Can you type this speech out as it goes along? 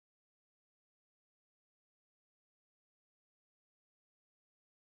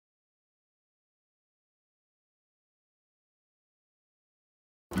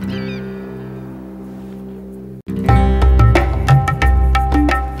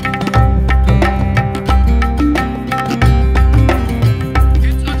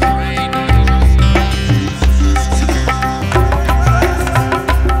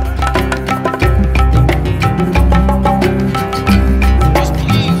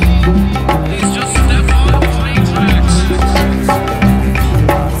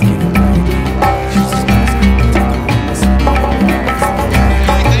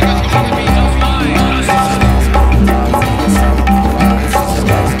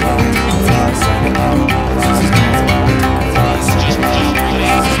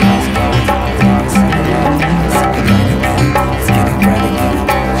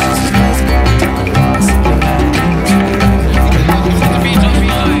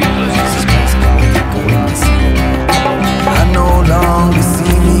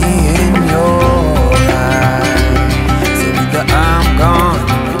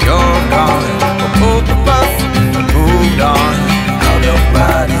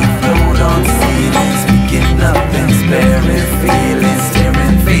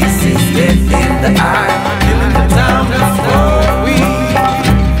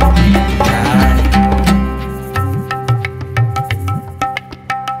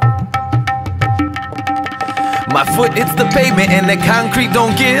My foot hits the pavement and the concrete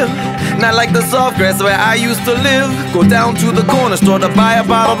don't give. Not like the soft grass where I used to live. Go down to the corner store to buy a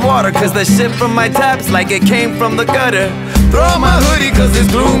bottled water, cause the shit from my tap's like it came from the gutter. Throw on my hoodie cause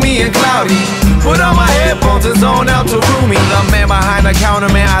it's gloomy and cloudy. Put on my headphones and zone out to Rumi. The man behind the counter,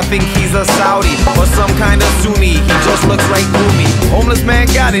 man, I think he's a Saudi or some kind of Sunni. He just looks right through me. Homeless man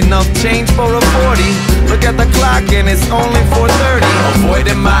got enough change for a 40. Look at the clock and it's only 4:30.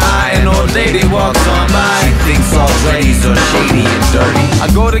 Avoiding my eye, an old lady walks on by. She thinks all dreadies are shady and dirty. I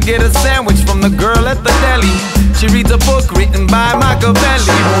go to get a sandwich from the girl at the deli. She reads a book written by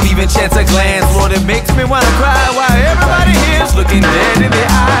Machiavelli. Won't even chance a glance, Lord, it makes me wanna cry. While everybody here's looking dead in the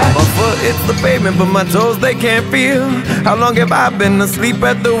eye. My foot hits the pavement, but my toes they can't feel. How long have I been asleep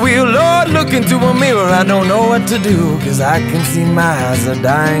at the wheel? Lord, look into a mirror, I don't know what to do, cause I can see my eyes are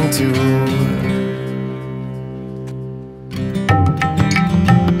dying too.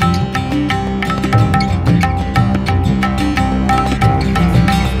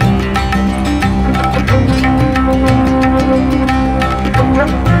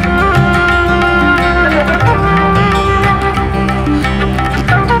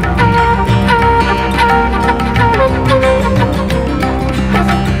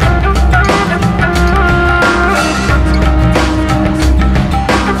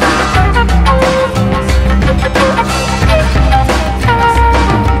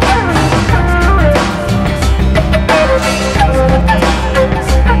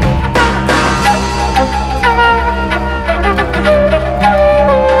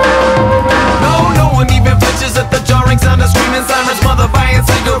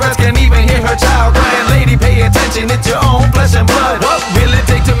 It's your own flesh and blood. What will it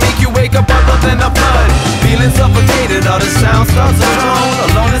take to make you wake up other than a flood? Feeling suffocated, all the sound starts to drone.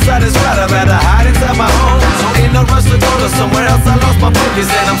 Alone inside this ride, I'd rather hide inside my home. So in a rush to go to somewhere else, I lost my focus.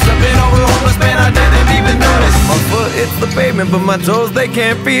 And I'm slipping over a homeless man, I didn't even notice. My foot hits the pavement, but my toes they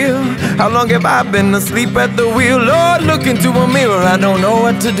can't feel. How long have I been asleep at the wheel? Lord, look into a mirror, I don't know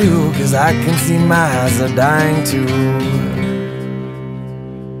what to do, cause I can see my eyes are dying too.